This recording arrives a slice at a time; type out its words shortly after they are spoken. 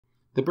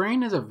The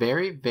brain is a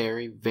very,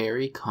 very,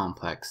 very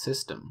complex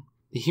system.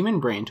 The human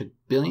brain took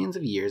billions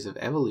of years of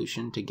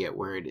evolution to get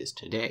where it is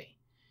today.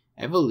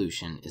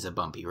 Evolution is a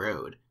bumpy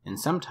road, and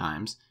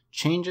sometimes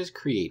changes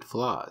create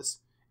flaws,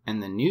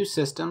 and the new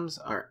systems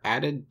are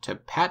added to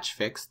patch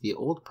fix the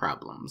old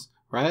problems,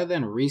 rather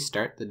than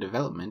restart the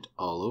development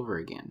all over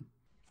again.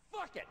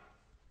 Fuck it!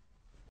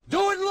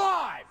 Do it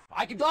live!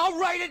 I'll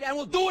write it and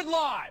we'll do it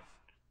live!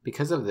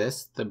 Because of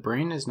this, the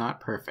brain is not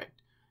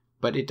perfect,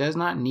 but it does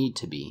not need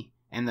to be,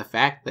 and the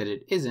fact that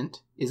it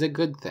isn't is a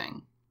good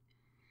thing.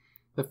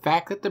 The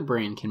fact that the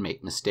brain can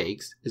make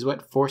mistakes is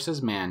what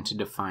forces man to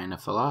define a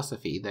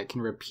philosophy that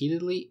can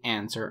repeatedly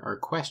answer our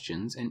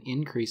questions and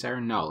increase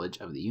our knowledge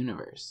of the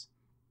universe.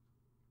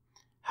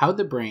 How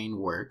the brain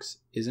works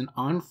is an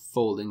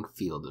unfolding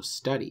field of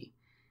study.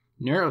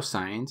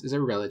 Neuroscience is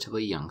a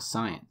relatively young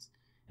science,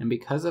 and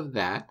because of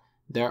that,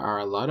 there are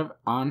a lot of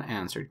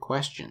unanswered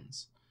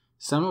questions,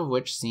 some of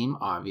which seem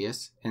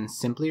obvious and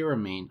simply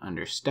remain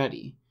under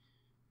study,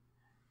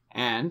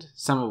 and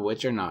some of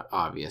which are not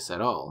obvious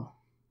at all.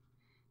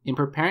 In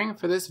preparing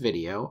for this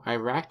video, I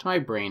racked my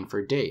brain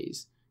for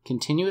days,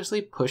 continuously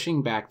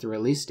pushing back the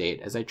release date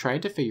as I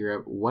tried to figure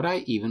out what I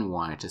even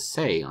wanted to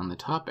say on the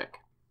topic.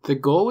 The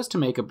goal was to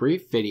make a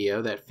brief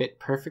video that fit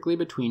perfectly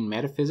between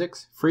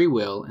metaphysics, free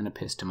will, and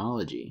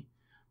epistemology.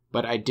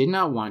 But I did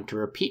not want to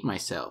repeat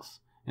myself,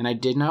 and I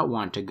did not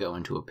want to go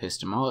into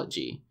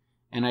epistemology,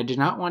 and I did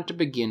not want to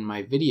begin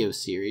my video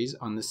series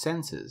on the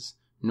senses,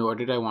 nor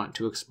did I want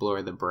to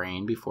explore the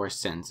brain before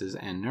senses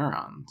and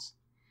neurons.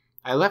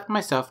 I left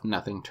myself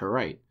nothing to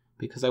write,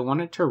 because I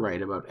wanted to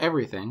write about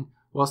everything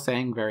while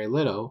saying very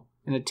little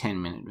in a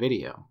 10-minute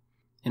video.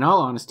 In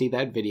all honesty,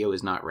 that video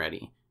is not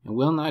ready, and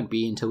will not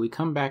be until we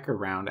come back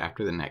around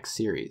after the next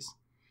series.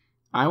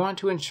 I want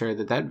to ensure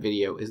that that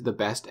video is the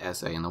best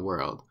essay in the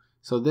world,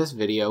 so this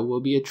video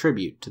will be a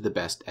tribute to the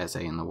best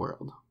essay in the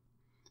world.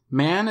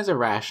 Man is a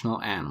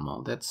rational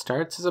animal that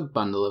starts as a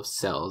bundle of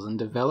cells and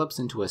develops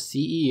into a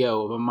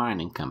CEO of a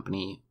mining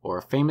company, or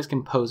a famous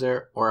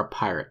composer, or a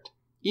pirate.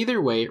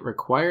 Either way, it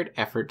required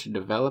effort to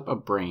develop a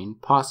brain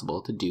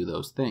possible to do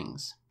those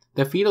things.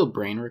 The fetal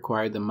brain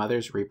required the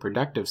mother's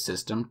reproductive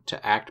system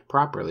to act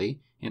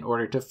properly in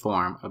order to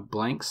form a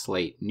blank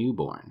slate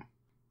newborn.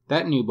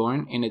 That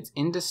newborn, in its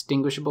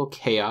indistinguishable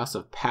chaos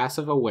of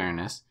passive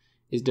awareness,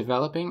 is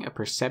developing a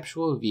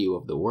perceptual view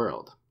of the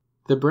world.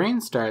 The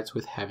brain starts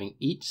with having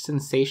each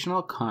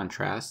sensational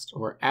contrast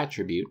or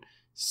attribute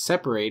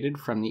separated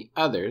from the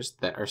others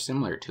that are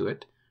similar to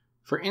it.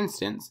 For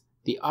instance,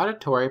 the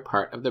auditory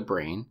part of the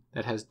brain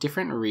that has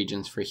different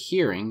regions for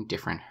hearing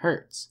different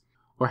hertz,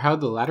 or how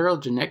the lateral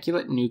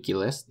geniculate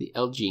nucleus, the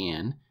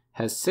LGN,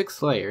 has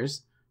 6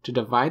 layers to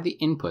divide the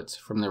inputs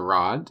from the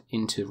rod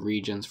into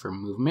regions for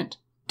movement,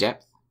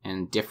 depth,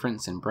 and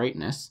difference in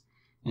brightness,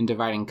 and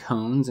dividing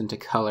cones into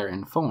color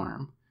and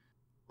form.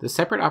 The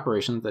separate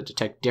operations that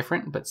detect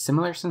different but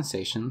similar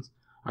sensations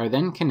are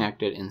then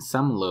connected in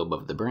some lobe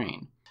of the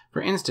brain.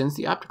 For instance,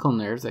 the optical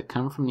nerves that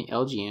come from the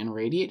LGN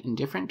radiate in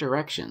different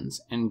directions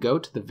and go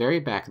to the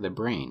very back of the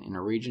brain in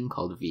a region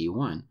called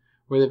V1,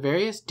 where the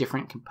various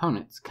different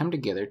components come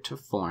together to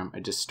form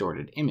a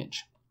distorted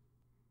image.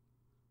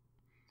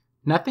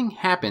 Nothing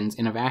happens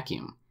in a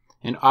vacuum,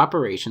 and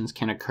operations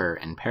can occur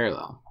in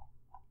parallel.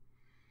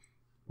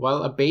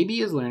 While a baby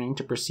is learning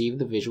to perceive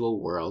the visual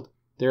world,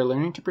 they are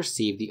learning to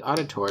perceive the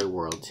auditory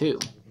world too,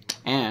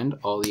 and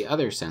all the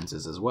other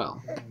senses as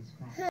well.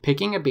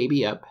 Picking a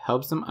baby up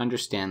helps them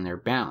understand their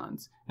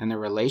balance and the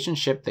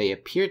relationship they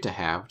appear to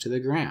have to the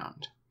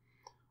ground.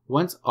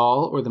 Once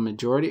all or the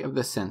majority of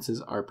the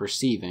senses are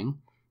perceiving,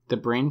 the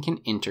brain can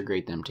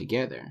integrate them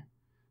together.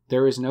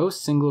 There is no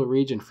single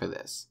region for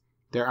this.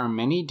 There are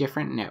many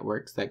different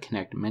networks that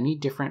connect many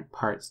different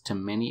parts to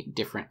many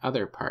different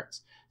other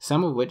parts,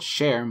 some of which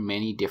share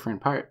many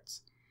different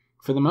parts.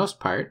 For the most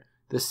part,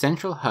 the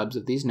central hubs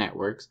of these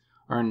networks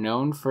are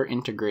known for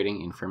integrating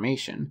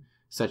information,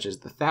 such as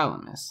the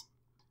thalamus.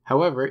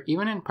 However,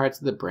 even in parts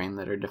of the brain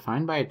that are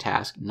defined by a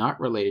task not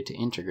related to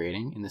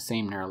integrating in the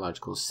same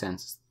neurological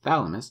sense as the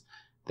thalamus,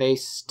 they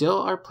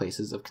still are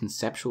places of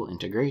conceptual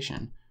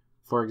integration.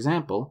 For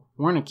example,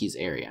 Wernicke's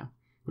area,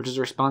 which is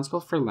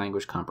responsible for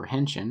language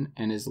comprehension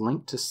and is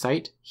linked to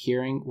sight,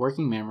 hearing,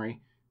 working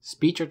memory,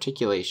 speech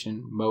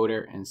articulation,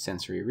 motor, and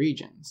sensory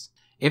regions.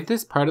 If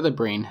this part of the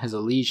brain has a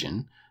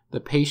lesion, the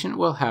patient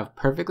will have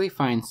perfectly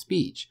fine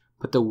speech,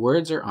 but the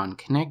words are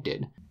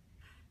unconnected.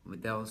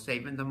 They'll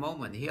save in the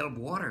moment. He'll have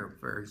water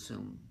very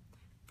soon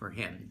for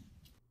him.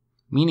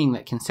 Meaning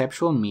that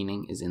conceptual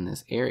meaning is in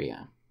this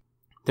area.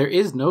 There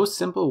is no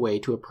simple way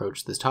to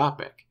approach this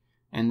topic,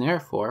 and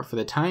therefore, for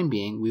the time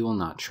being, we will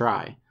not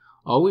try.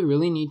 All we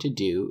really need to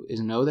do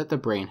is know that the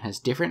brain has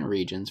different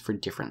regions for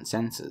different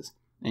senses,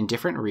 and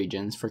different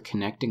regions for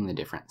connecting the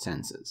different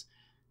senses.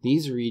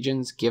 These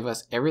regions give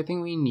us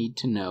everything we need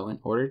to know in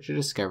order to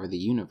discover the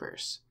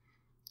universe.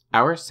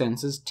 Our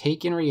senses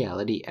take in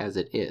reality as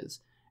it is,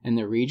 and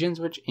the regions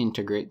which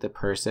integrate the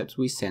percepts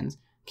we sense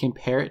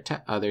compare it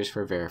to others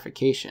for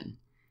verification.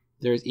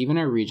 There is even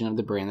a region of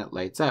the brain that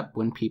lights up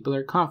when people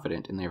are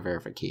confident in their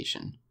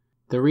verification.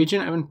 The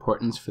region of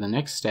importance for the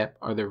next step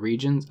are the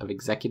regions of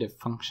executive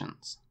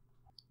functions.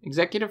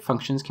 Executive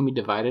functions can be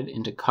divided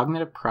into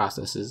cognitive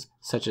processes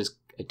such as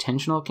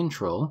attentional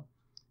control,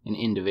 an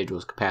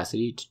individual's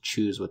capacity to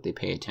choose what they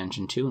pay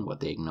attention to and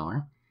what they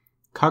ignore;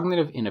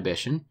 cognitive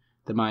inhibition,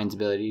 the mind's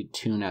ability to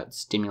tune out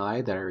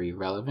stimuli that are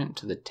irrelevant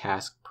to the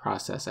task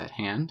process at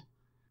hand;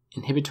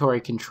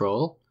 inhibitory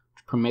control,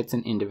 which permits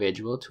an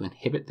individual to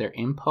inhibit their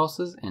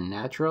impulses and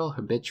natural,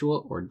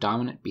 habitual, or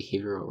dominant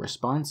behavioral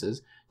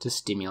responses to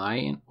stimuli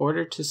in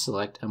order to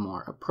select a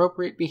more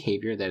appropriate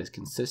behavior that is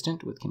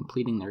consistent with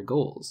completing their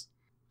goals;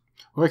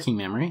 working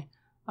memory,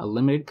 a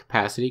limited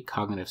capacity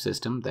cognitive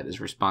system that is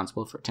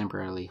responsible for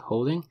temporarily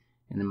holding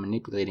and the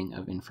manipulating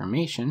of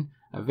information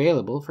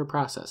available for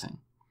processing;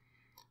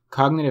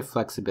 cognitive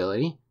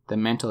flexibility, the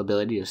mental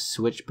ability to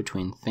switch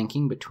between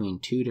thinking between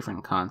two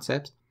different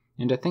concepts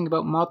and to think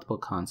about multiple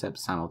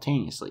concepts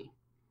simultaneously;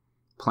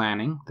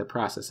 planning, the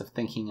process of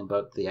thinking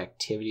about the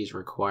activities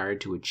required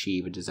to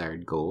achieve a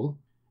desired goal;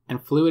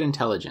 and fluid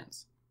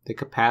intelligence, the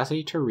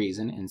capacity to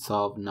reason and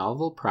solve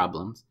novel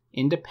problems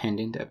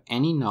independent of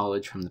any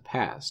knowledge from the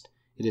past.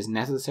 It is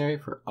necessary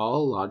for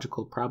all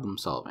logical problem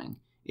solving.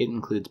 It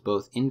includes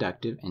both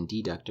inductive and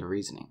deductive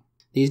reasoning.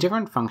 These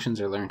different functions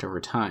are learned over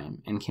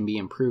time and can be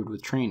improved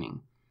with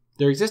training.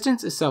 Their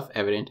existence is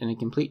self-evident in a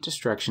complete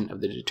destruction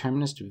of the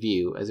determinist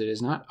view, as it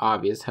is not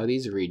obvious how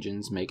these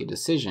regions make a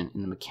decision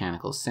in the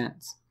mechanical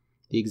sense.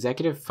 The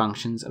executive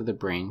functions of the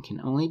brain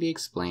can only be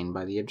explained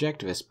by the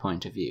objectivist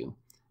point of view,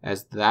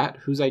 as that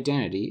whose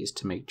identity is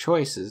to make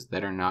choices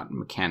that are not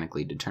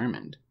mechanically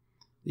determined.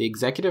 The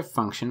executive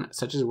function,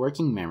 such as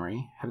working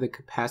memory, have the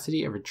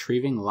capacity of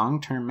retrieving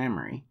long-term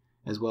memory,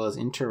 as well as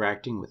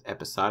interacting with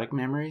episodic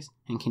memories,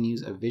 and can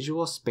use a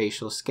visual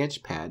spatial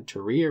sketchpad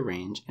to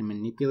rearrange and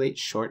manipulate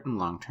short and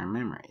long-term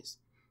memories.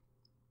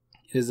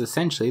 It is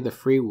essentially the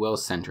free will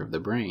center of the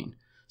brain,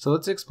 so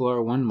let's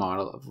explore one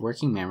model of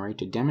working memory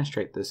to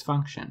demonstrate this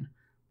function: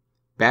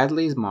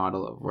 Baddeley's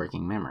model of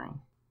working memory.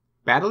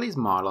 Baddeley's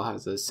model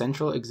has a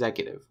central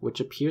executive, which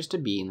appears to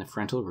be in the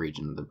frontal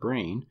region of the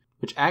brain,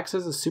 which acts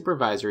as a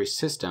supervisory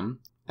system,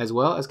 as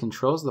well as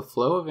controls the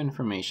flow of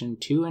information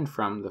to and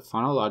from the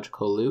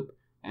phonological loop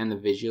and the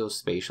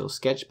visuospatial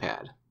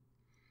sketchpad.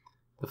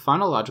 The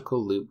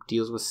phonological loop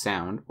deals with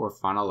sound or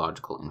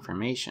phonological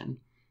information,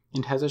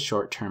 and has a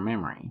short-term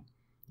memory.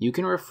 You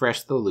can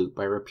refresh the loop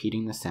by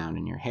repeating the sound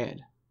in your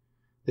head.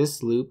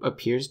 This loop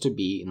appears to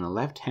be in the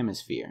left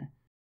hemisphere.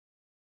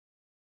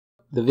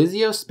 The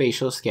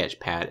visuospatial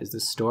sketchpad is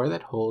the store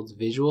that holds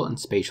visual and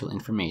spatial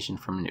information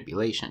for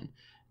manipulation.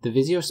 The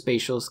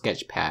visuospatial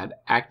sketchpad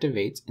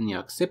activates in the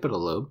occipital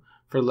lobe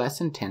for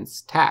less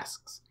intense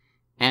tasks,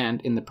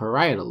 and in the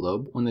parietal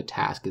lobe when the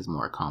task is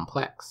more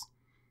complex.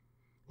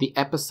 The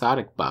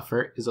episodic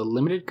buffer is a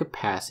limited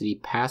capacity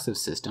passive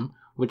system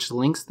which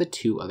links the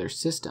two other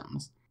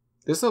systems.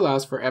 This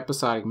allows for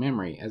episodic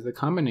memory, as the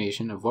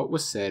combination of what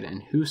was said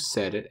and who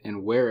said it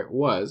and where it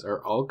was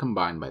are all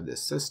combined by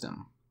this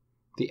system.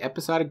 The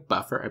episodic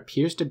buffer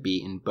appears to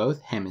be in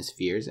both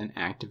hemispheres and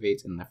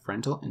activates in the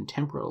frontal and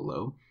temporal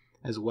lobe,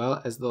 as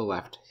well as the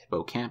left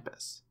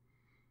hippocampus.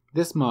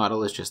 This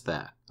model is just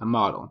that, a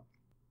model.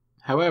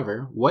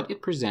 However, what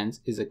it presents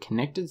is a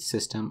connected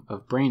system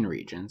of brain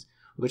regions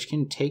which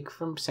can take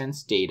from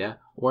sense data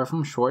or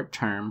from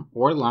short-term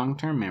or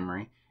long-term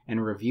memory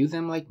and review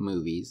them like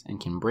movies, and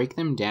can break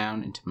them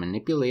down into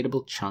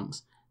manipulatable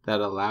chunks that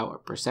allow a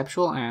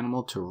perceptual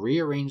animal to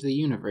rearrange the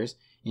universe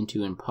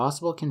into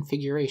impossible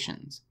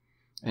configurations,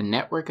 a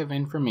network of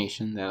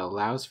information that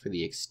allows for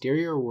the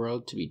exterior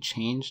world to be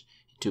changed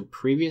to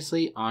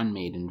previously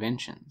unmade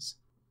inventions.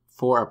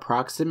 For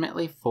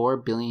approximately 4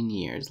 billion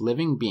years,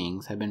 living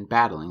beings have been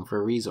battling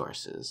for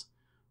resources.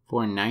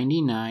 For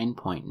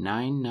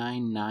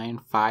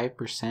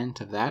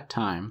 99.9995% of that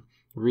time,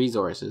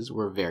 resources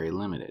were very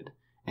limited.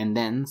 And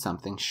then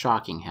something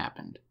shocking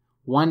happened.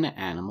 One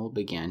animal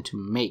began to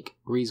make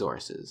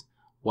resources.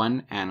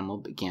 One animal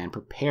began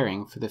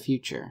preparing for the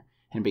future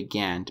and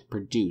began to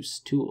produce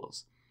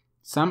tools.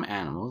 Some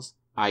animals,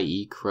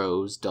 i.e.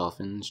 crows,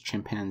 dolphins,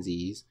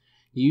 chimpanzees,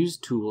 use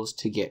tools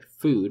to get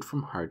food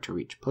from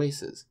hard-to-reach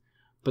places,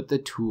 but the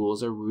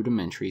tools are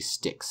rudimentary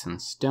sticks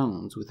and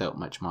stones without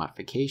much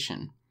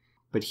modification.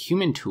 But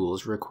human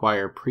tools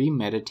require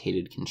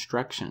premeditated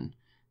construction.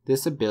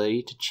 This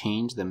ability to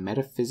change the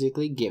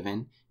metaphysically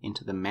given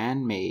into the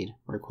man-made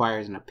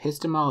requires an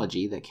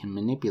epistemology that can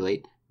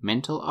manipulate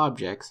mental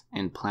objects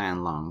and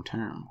plan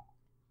long-term.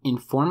 In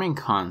forming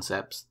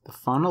concepts, the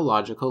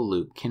phonological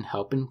loop can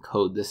help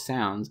encode the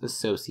sounds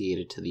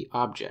associated to the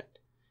object,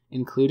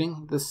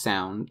 including the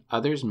sound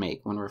others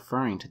make when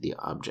referring to the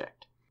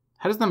object.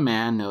 How does the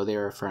man know they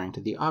are referring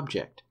to the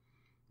object?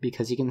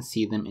 Because he can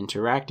see them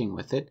interacting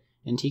with it,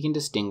 and he can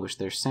distinguish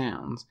their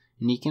sounds,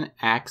 and he can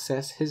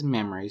access his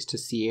memories to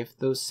see if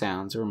those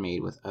sounds were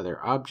made with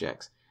other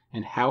objects,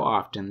 and how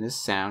often this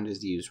sound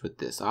is used with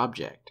this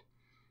object.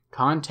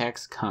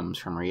 Context comes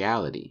from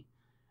reality,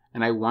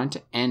 and I want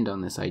to end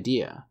on this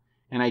idea.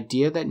 an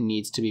idea that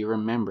needs to be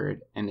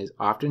remembered and is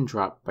often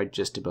dropped by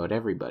just about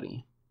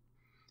everybody.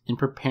 In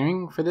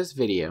preparing for this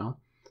video,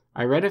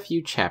 I read a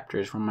few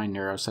chapters from my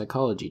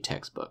neuropsychology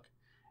textbook,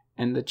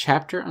 and the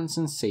chapter on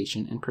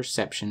sensation and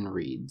perception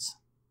reads,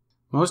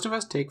 "Most of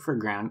us take for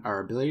granted our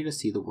ability to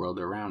see the world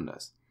around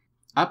us.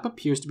 Up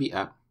appears to be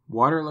up,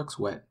 water looks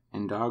wet,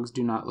 and dogs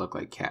do not look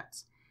like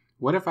cats.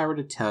 What if I were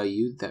to tell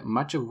you that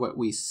much of what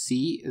we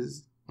see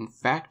is in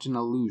fact an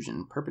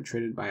illusion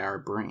perpetrated by our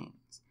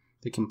brains?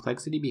 The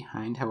complexity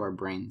behind how our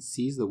brain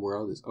sees the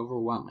world is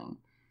overwhelming.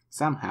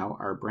 Somehow,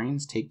 our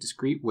brains take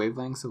discrete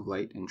wavelengths of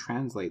light and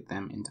translate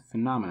them into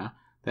phenomena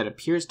that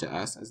appears to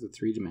us as the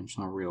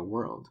three-dimensional real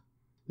world.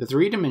 The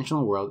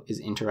three-dimensional world is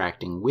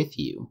interacting with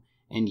you,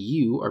 and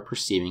you are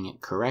perceiving it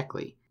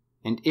correctly.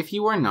 And if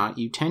you are not,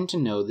 you tend to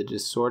know the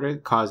disorder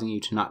causing you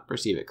to not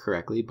perceive it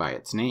correctly by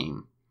its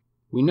name.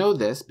 We know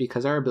this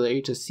because our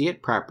ability to see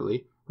it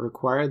properly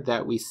required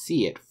that we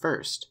see it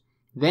first,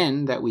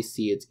 then that we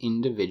see its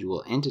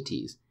individual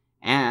entities,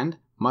 and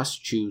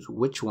must choose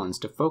which ones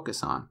to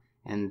focus on,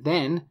 and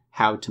then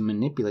how to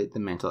manipulate the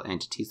mental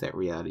entities that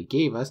reality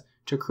gave us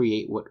to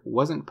create what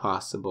wasn't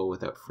possible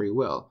without free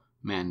will,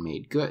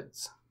 man-made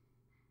goods.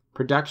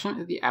 Production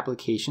is the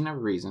application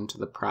of reason to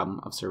the problem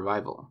of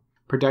survival.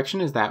 Production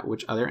is that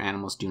which other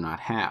animals do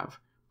not have.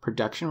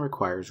 Production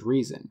requires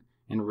reason,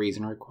 and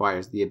reason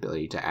requires the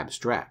ability to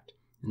abstract,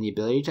 and the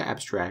ability to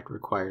abstract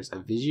requires a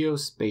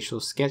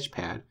visuospatial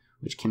sketchpad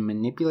which can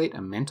manipulate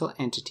a mental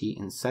entity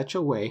in such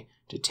a way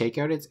to take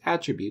out its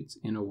attributes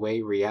in a way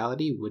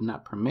reality would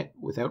not permit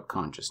without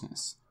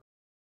consciousness."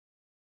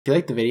 If you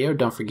liked the video,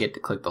 don't forget to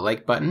click the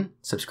like button,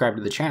 subscribe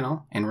to the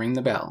channel, and ring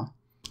the bell.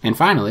 And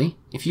finally,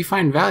 if you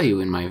find value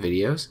in my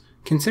videos,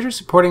 consider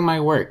supporting my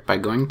work by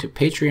going to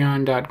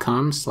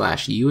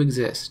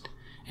patreon.com/youexist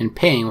and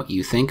paying what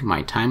you think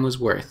my time was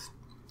worth.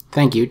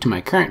 Thank you to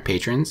my current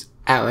patrons,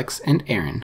 Alex and Aaron.